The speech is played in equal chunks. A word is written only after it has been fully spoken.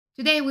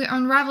Today we're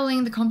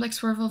unraveling the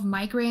complex world of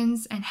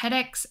migraines and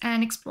headaches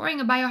and exploring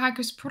a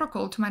biohacker's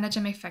protocol to manage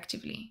them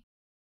effectively.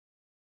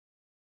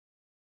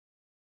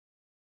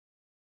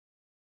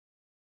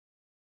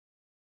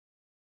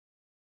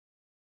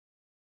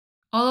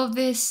 All of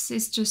this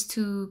is just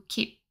to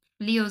keep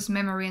Leo's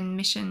memory and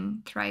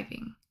mission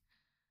thriving.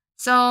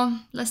 So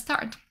let's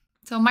start.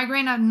 So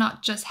migraine are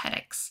not just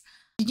headaches.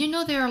 Did you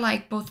know there are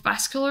like both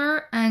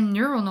vascular and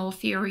neuronal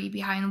theory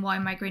behind why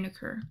migraine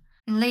occur?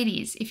 And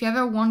ladies, if you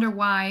ever wonder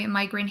why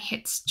migraine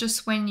hits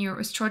just when your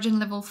estrogen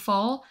levels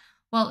fall,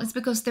 well, it's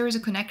because there is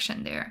a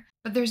connection there.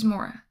 But there's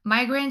more.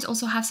 Migraines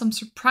also have some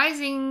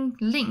surprising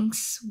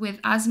links with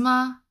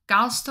asthma,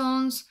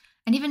 gallstones,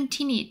 and even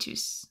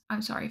tinnitus.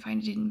 I'm sorry if I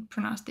didn't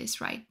pronounce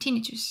this right.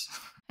 Tinnitus.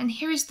 And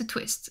here is the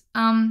twist.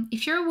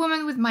 If you're a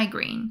woman with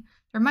migraine,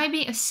 there might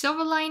be a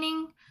silver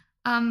lining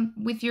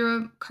with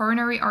your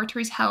coronary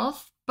arteries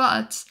health,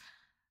 but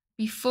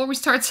before we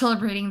start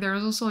celebrating, there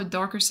is also a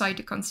darker side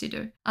to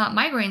consider.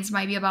 Migraines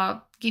might be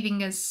about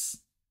giving us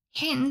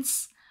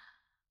hints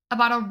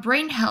about our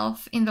brain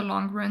health in the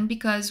long run,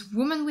 because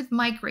women with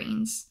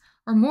migraines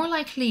are more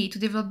likely to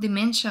develop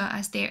dementia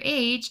as they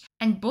age,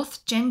 and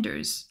both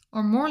genders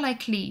are more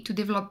likely to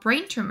develop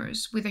brain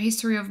tumors with a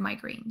history of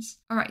migraines.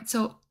 Alright,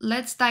 so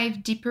let's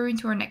dive deeper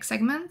into our next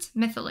segment,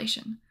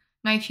 methylation.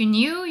 Now, if you're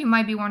new, you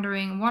might be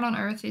wondering, what on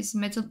earth is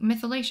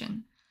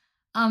methylation?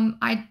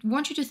 I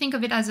want you to think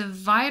of it as a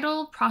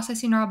vital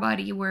process in our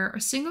body where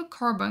a single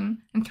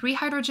carbon and 3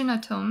 hydrogen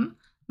atoms,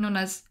 known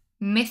as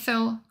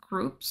methyl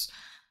group,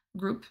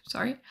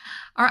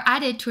 are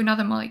added to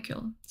another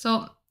molecule.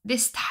 So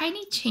this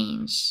tiny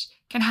change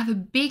can have a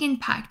big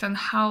impact on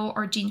how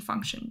our gene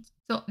functions.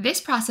 So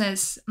this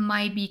process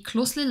might be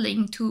closely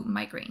linked to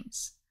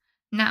migraines.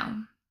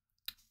 Now,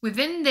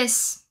 within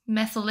this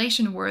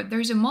methylation word,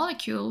 there's a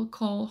molecule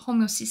called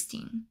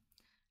homocysteine.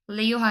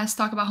 Leo has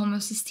talked about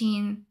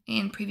homocysteine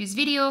in previous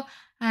video,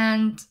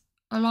 and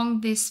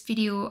along this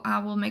video, I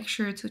will make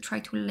sure to try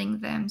to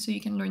link them so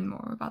you can learn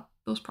more about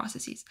those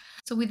processes.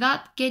 So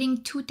without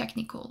getting too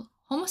technical,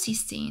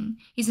 homocysteine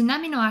is an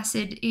amino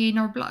acid in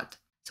our blood.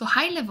 So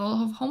high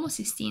levels of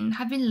homocysteine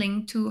have been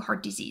linked to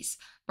heart disease,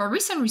 but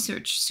recent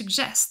research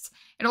suggests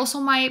it also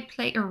might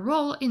play a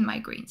role in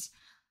migraines.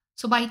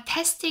 So by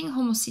testing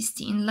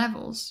homocysteine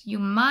levels, you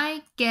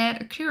might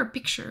get a clearer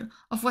picture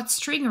of what's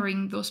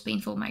triggering those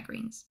painful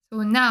migraines.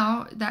 So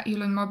now that you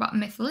learn more about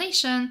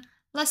methylation,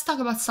 let's talk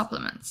about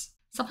supplements.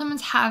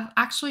 Supplements have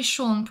actually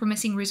shown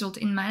promising results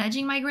in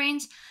managing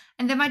migraines,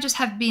 and they might just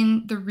have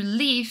been the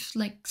relief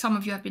like some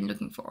of you have been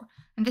looking for.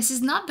 And this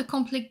is not the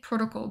complete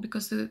protocol,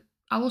 because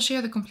I will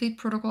share the complete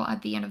protocol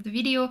at the end of the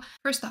video.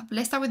 First up,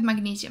 let's start with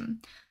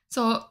magnesium.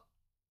 So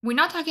we're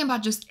not talking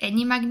about just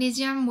any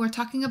magnesium, we're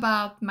talking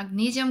about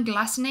magnesium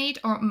glycinate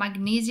or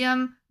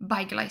magnesium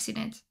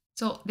biglycinate.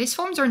 So these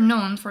forms are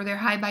known for their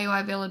high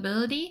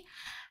bioavailability,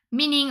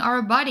 meaning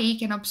our body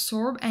can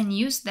absorb and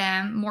use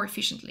them more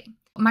efficiently.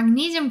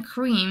 Magnesium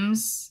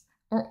creams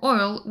or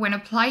oil, when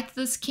applied to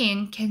the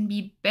skin, can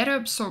be better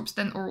absorbed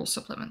than oral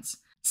supplements,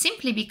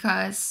 simply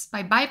because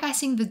by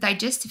bypassing the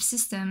digestive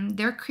system,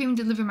 their cream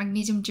delivers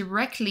magnesium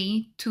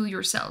directly to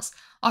your cells,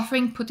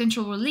 offering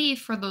potential relief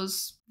for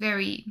those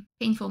very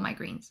painful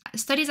migraines.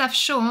 Studies have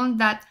shown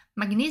that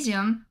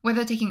magnesium,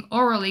 whether taken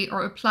orally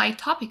or applied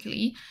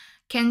topically,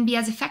 can be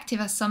as effective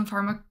as some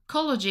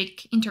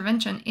pharmacologic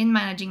intervention in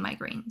managing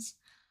migraines.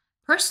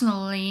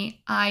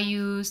 Personally, I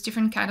use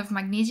different kinds of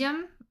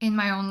magnesium in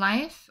my own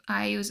life.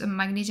 I use a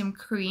magnesium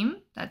cream,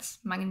 that's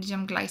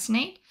magnesium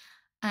glycinate,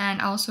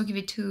 and I also give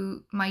it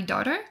to my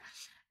daughter.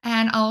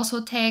 And I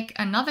also take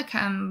another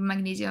kind of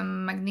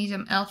magnesium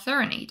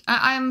L-threonate.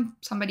 I'm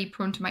somebody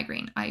prone to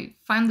migraine. I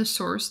find the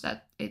source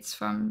that it's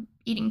from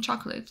eating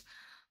chocolate,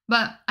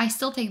 but I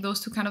still take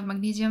those two kinds of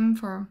magnesium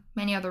for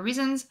many other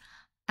reasons.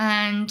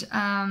 And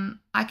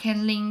I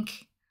can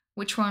link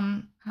which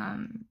one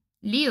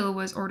Leo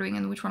was ordering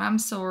and which one I'm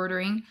still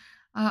ordering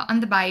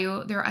on the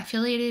bio. They're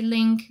affiliated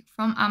link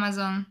from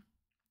Amazon.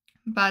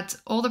 But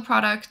all the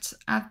products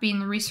have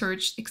been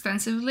researched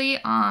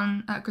extensively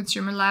on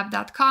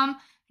consumerlab.com.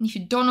 And if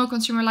you don't know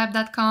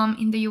consumerlab.com,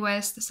 in the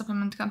US, the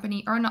supplement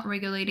company are not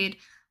regulated.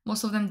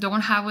 Most of them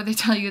don't have what they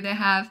tell you they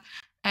have.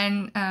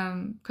 And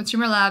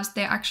consumer labs,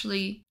 they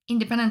actually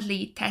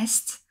independently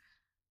test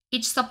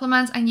each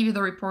supplement and give you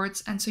the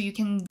reports. And so you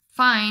can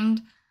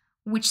find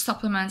which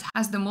supplement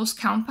has the most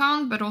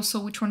compound, but also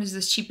which one is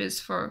the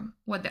cheapest for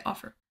what they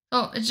offer.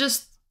 So it's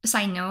just a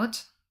side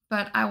note,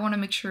 but I want to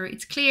make sure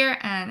it's clear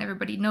and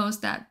everybody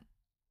knows that,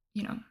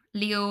 you know,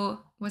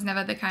 Leo was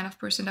never the kind of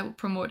person that would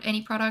promote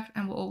any product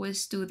and will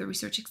always do the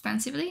research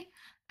extensively.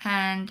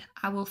 And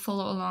I will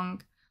follow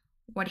along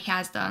what he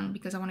has done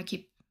because I want to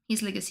keep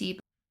his legacy,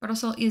 but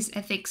also his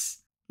ethics.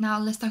 Now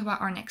let's talk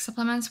about our next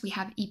supplements. We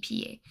have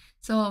EPA.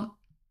 So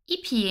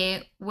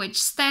EPA, which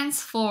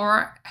stands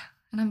for,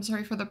 and I'm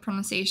sorry for the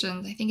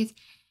pronunciations, I think it's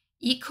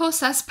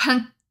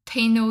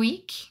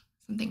eicosapentaenoic,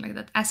 something like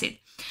that, acid.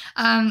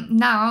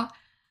 Now,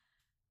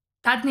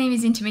 That name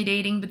is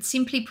intimidating, but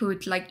simply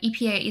put, like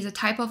EPA is a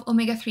type of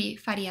omega-3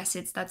 fatty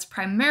acids that's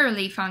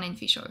primarily found in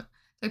fish oil.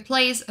 So it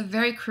plays a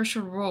very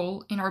crucial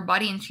role in our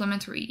body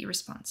inflammatory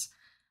response.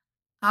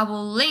 I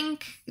will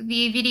link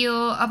the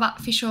video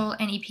about fish oil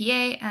and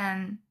EPA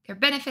and their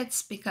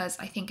benefits because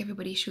I think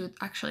everybody should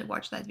actually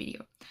watch that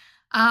video.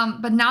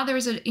 But now there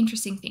is an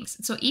interesting thing.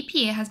 So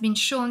EPA has been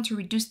shown to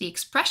reduce the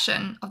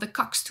expression of the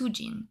COX-2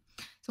 gene.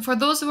 So for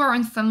those who are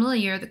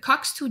unfamiliar, the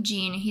COX-2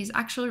 gene is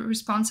actually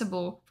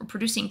responsible for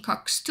producing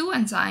COX-2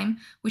 enzyme,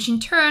 which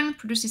in turn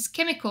produces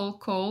chemical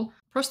called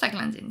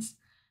prostaglandins.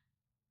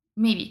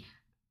 Maybe.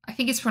 I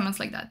think it's pronounced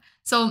like that.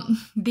 So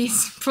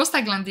these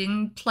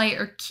prostaglandins play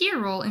a key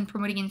role in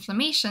promoting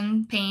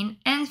inflammation, pain,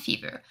 and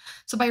fever.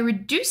 So by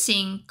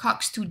reducing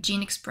COX-2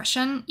 gene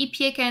expression,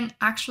 EPA can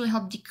actually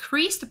help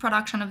decrease the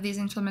production of these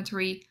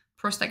inflammatory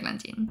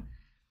prostaglandins.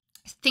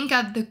 Think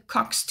of the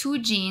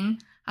COX-2 gene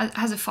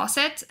as a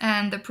faucet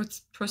and the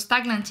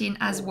prostaglandin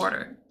as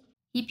water.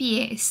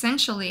 EPA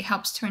essentially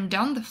helps turn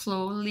down the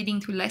flow, leading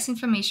to less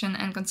inflammation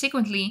and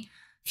consequently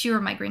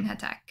fewer migraine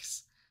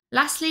attacks.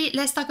 Lastly,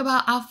 let's talk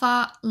about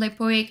alpha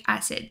lipoic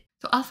acid.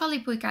 So alpha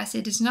lipoic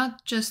acid is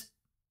not just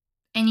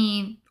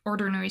any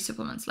ordinary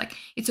supplements. Like,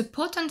 it's a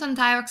potent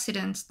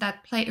antioxidant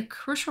that play a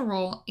crucial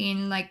role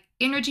in like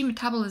energy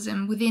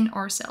metabolism within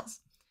our cells.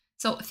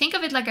 So think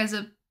of it like as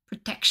a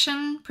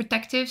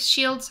protective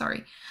shield,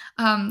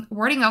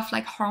 warding off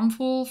like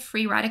harmful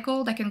free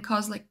radical that can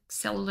cause like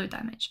cellular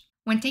damage.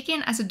 When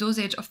taken as a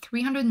dosage of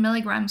 300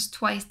 milligrams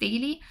twice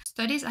daily,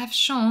 studies have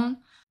shown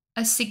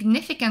a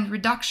significant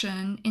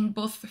reduction in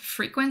both the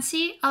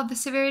frequency of the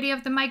severity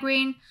of the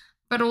migraine,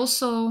 but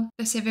also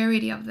the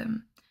severity of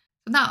them.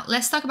 So now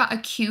let's talk about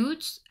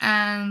acute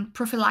and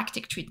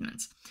prophylactic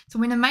treatments. So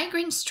when a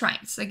migraine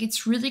strikes, like,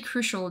 it's really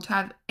crucial to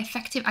have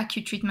effective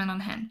acute treatment on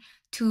hand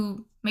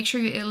to make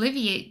sure you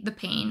alleviate the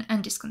pain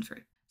and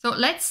discomfort. So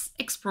let's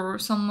explore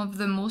some of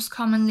the most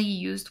commonly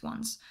used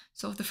ones.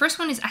 So the first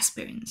one is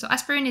aspirin. So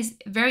aspirin is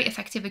very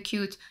effective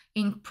acute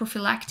in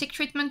prophylactic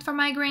treatment for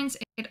migraines.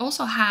 It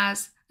also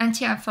has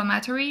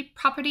anti-inflammatory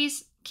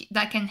properties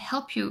that can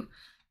help you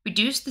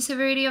reduce the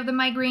severity of the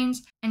migraines,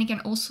 and it can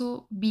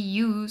also be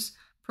used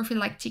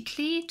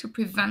prophylactically to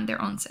prevent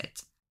their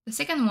onset. The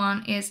second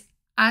one is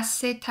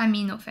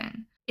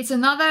acetaminophen. It's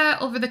another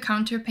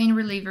over-the-counter pain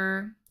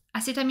reliever.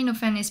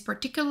 Acetaminophen is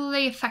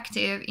particularly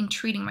effective in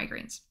treating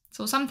migraines.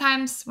 So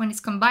sometimes when it's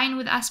combined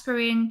with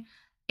aspirin,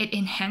 it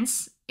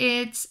enhances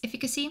its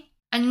efficacy.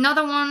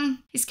 Another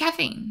one is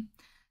caffeine.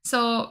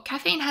 So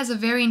caffeine has a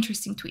very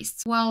interesting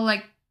twist. While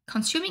like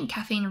consuming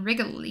caffeine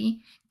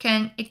regularly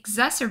can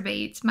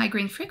exacerbate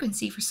migraine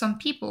frequency for some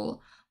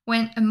people,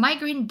 when a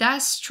migraine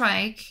does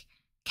strike,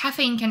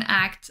 caffeine can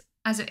act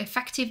as an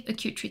effective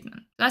acute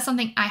treatment. That's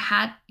something I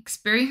had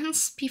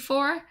experienced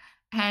before,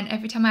 and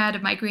every time I had a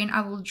migraine,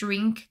 I will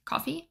drink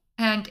coffee,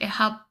 and it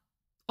helped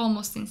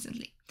almost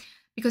instantly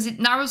because it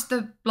narrows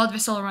the blood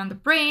vessel around the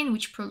brain,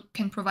 which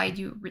can provide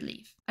you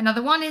relief.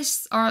 Another one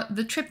are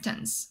the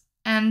triptans,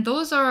 and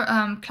those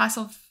are class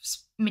of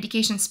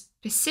medications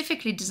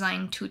specifically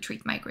designed to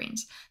treat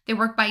migraines. They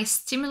work by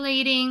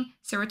stimulating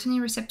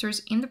serotonin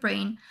receptors in the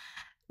brain,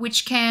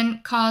 which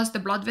can cause the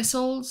blood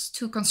vessels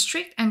to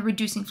constrict and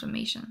reduce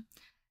inflammation.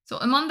 So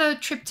among the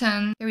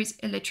triptan, there is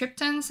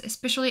elatriptans,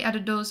 especially at a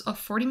dose of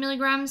 40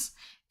 milligrams.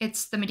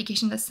 It's the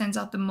medication that stands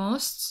out the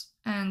most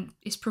and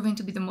is proven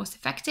to be the most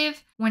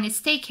effective when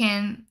it's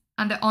taken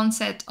at the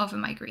onset of a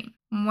migraine.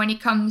 When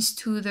it comes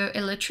to the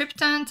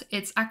elatriptan,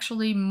 it's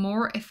actually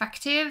more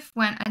effective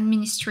when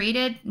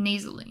administered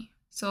nasally.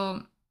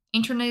 So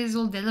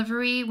intranasal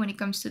delivery when it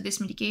comes to this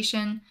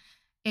medication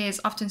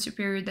is often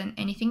superior than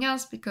anything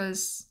else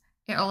because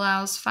it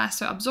allows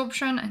faster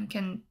absorption and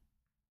can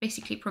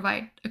basically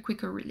provide a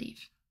quicker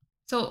relief.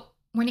 So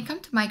when it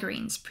comes to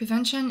migraines,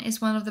 prevention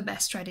is one of the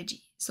best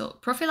strategies. So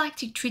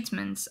prophylactic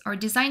treatments are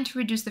designed to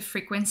reduce the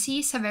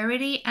frequency,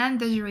 severity, and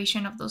the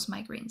duration of those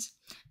migraines.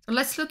 So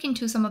let's look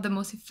into some of the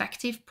most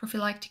effective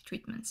prophylactic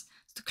treatments.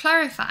 So to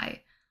clarify,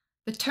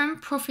 the term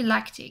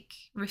prophylactic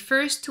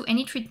refers to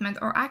any treatment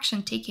or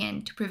action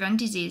taken to prevent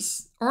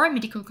disease or a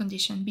medical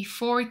condition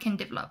before it can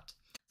develop.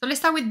 So let's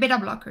start with beta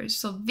blockers.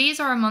 So these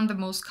are among the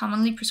most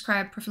commonly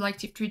prescribed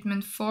prophylactic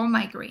treatment for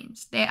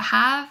migraines. They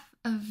have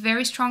a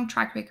very strong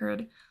track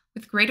record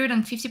with greater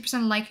than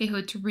 50%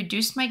 likelihood to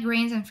reduce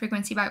migraines and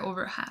frequency by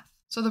over half.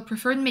 So the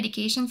preferred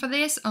medication for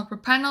this are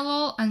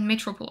propranolol and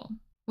metoprolol.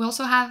 We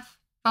also have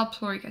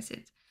valproic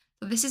acid.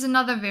 So this is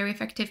another very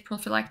effective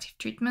prophylactic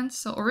treatment.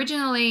 So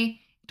originally,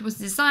 it was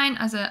designed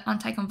as an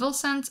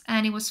anticonvulsant,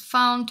 and it was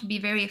found to be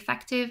very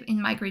effective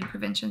in migraine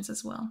preventions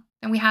as well.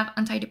 Then we have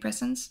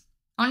antidepressants.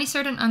 Only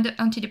certain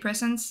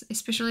antidepressants,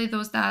 especially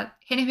those that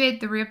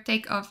inhibit the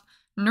reuptake of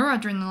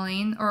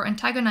noradrenaline or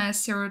antagonize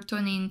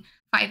serotonin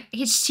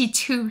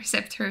 5-HT2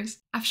 receptors,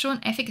 have shown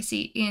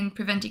efficacy in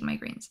preventing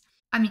migraines.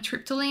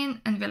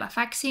 Amitriptyline and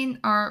venlafaxine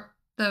are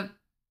the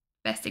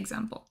best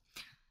example.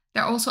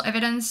 There are also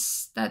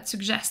evidence that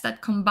suggests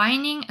that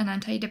combining an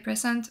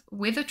antidepressant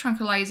with a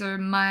tranquilizer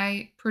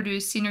might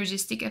produce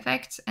synergistic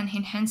effects and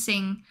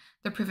enhancing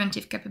the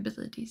preventive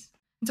capabilities.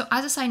 And so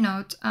as a side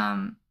note,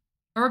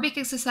 aerobic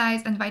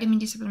exercise and vitamin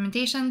D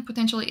supplementation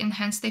potentially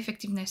enhance the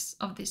effectiveness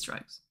of these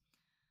drugs.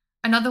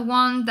 Another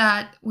one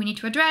that we need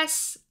to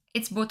address,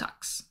 it's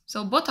Botox.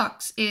 So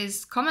Botox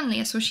is commonly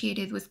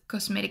associated with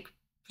cosmetic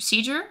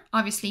procedure,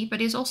 obviously,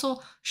 but is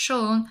also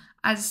shown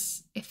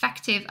as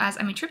effective as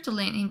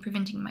amitriptyline in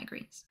preventing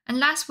migraines. And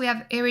last, we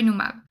have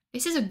erenumab.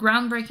 This is a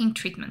groundbreaking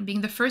treatment,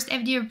 being the first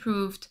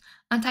FDA-approved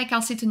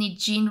anti-calcitonin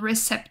gene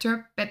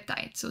receptor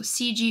peptide, so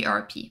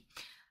CGRP,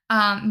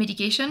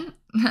 medication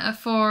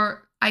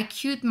for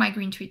acute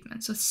migraine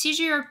treatment. So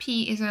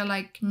CGRP is a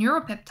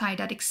neuropeptide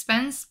that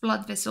expands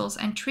blood vessels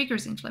and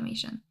triggers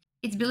inflammation.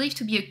 It's believed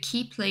to be a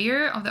key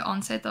player of the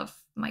onset of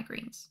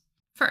migraines.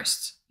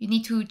 First, you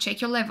need to check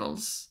your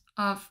levels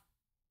of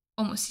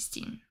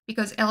homocysteine,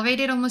 because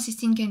elevated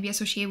homocysteine can be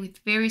associated with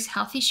various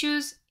health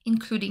issues,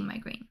 including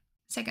migraine.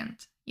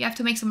 Second, you have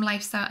to make some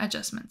lifestyle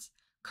adjustments.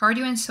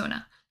 Cardio and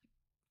sauna.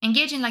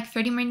 Engage in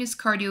 30 minutes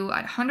cardio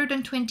at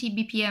 120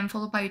 BPM,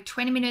 followed by a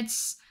 20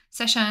 minutes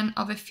session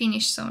of a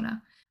finished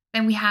sauna.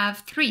 Then we have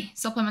 3,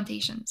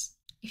 supplementations.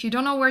 If you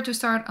don't know where to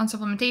start on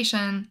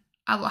supplementation,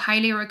 I will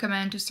highly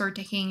recommend to start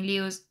taking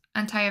Leo's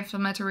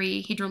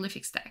anti-inflammatory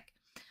hydrolytic stack.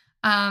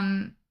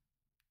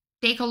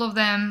 Take all of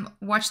them,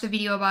 watch the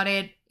video about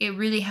it. It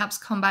really helps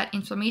combat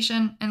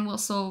inflammation and will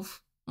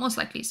most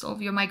likely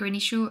solve your migraine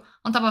issue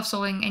on top of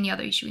solving any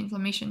other issue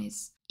inflammation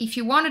is. If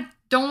you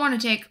don't want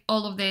to take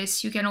all of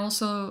this, you can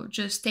also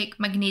just take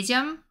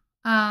magnesium,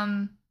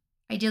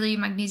 ideally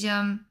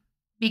magnesium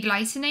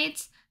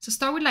biglycinate. So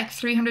start with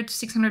 300 to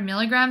 600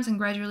 milligrams and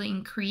gradually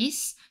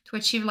increase to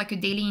achieve a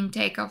daily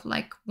intake of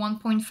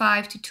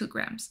 1.5 to 2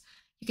 grams.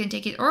 You can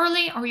take it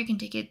orally or you can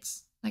take it,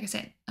 like I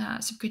said,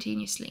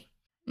 subcutaneously.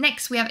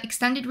 Next, we have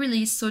extended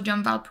release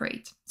sodium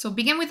valproate. So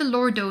begin with a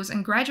lower dose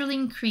and gradually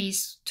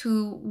increase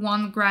to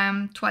 1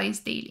 gram twice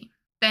daily.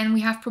 Then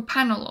we have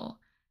propranolol.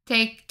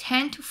 Take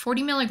 10 to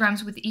 40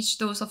 milligrams with each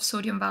dose of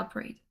sodium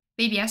valproate.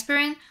 Baby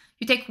aspirin,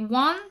 you take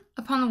 1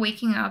 upon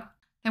waking up.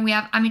 Then we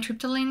have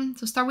amitriptyline.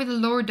 So start with a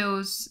lower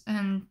dose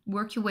and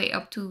work your way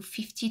up to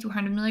 50 to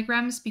 100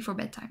 milligrams before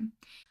bedtime.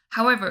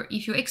 However,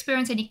 if you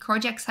experience any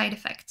cardiac side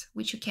effect,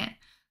 which you can,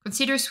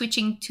 consider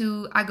switching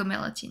to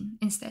agomelatine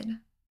instead.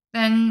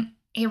 Then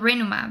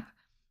erenumab.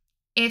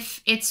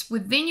 If it's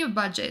within your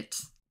budget,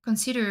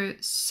 consider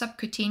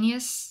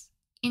subcutaneous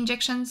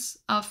injections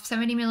of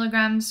 70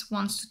 milligrams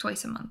once to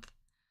twice a month.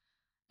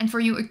 And for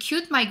your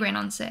acute migraine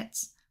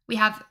onsets, we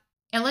have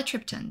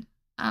elatriptan,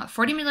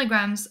 40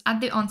 milligrams at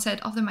the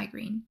onset of the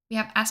migraine. We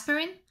have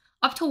aspirin,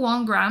 up to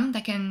 1 gram,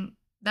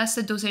 that's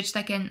the dosage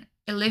that can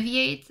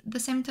alleviate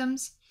the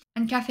symptoms.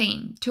 And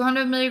caffeine,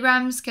 200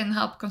 milligrams can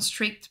help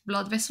constrict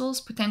blood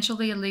vessels,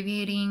 potentially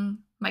alleviating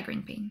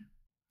migraine pain.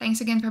 Thanks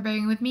again for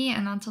bearing with me,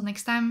 and until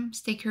next time,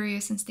 stay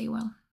curious and stay well.